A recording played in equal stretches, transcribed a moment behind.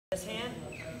This hand,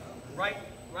 right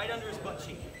under his butt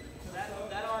cheek. So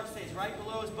that arm stays right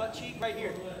below his butt cheek, right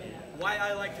here. Why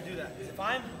I like to do that is if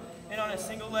I'm in on a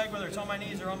single leg, whether it's on my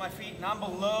knees or on my feet, and I'm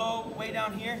below, way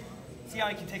down here, see how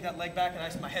I can take that leg back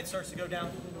and my head starts to go down?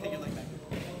 Take your leg back.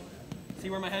 See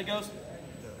where my head goes?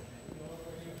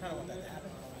 I don't want that to happen.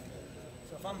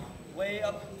 So if I'm way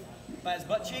up by his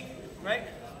butt cheek, right?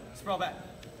 Sprawl back.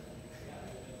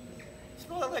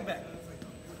 Sprawl that leg back.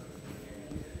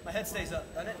 My head stays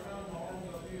up, doesn't it?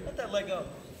 Let that leg go.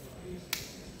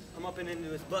 I'm up and into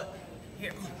his butt.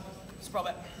 Here, sprawl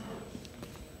back.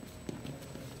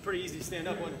 It's pretty easy to stand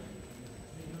up, wasn't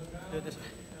it? Do it this way.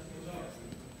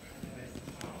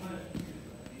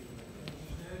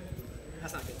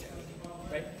 That's not good technique,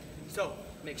 right? So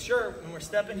make sure when we're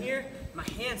stepping here, my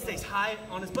hand stays high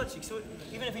on his butt cheek. So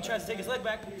even if he tries to take his leg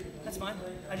back, that's fine.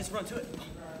 I just run to it.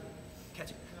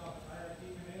 Catch it.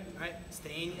 All right,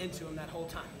 staying into him that whole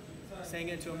time. Staying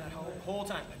into him that whole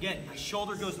time. Again, my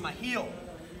shoulder goes to my heel.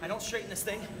 I don't straighten this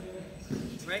thing,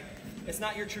 right? It's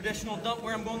not your traditional dump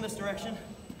where I'm going this direction,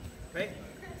 right?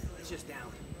 It's just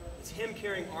down. It's him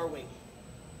carrying our weight.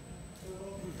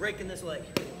 I'm breaking this leg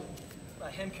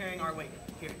by him carrying our weight.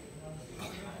 Here.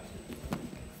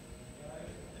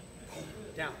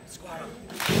 Down, squat on.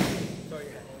 Throw your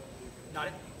head. Got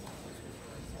it?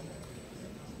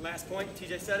 Last point,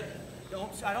 TJ said it.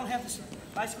 I don't have to,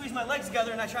 if I squeeze my legs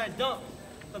together and I try and dump,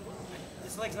 look,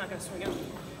 this leg's not gonna swing out.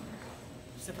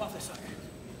 Step off this sucker.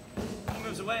 He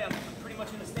moves away, I'm pretty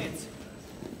much in the stance.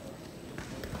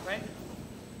 Right?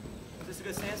 Is this a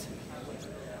good stance?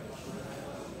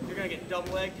 You're gonna get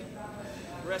double legged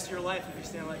the rest of your life if you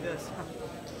stand like this.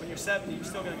 When you're 70, you're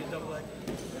still gonna get double legged.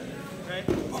 Right?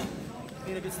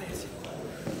 Need a good stance.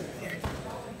 Here.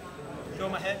 Throw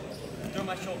my head, throw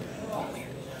my shoulder.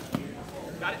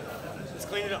 Got it? Let's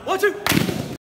clean it up. 1, 2.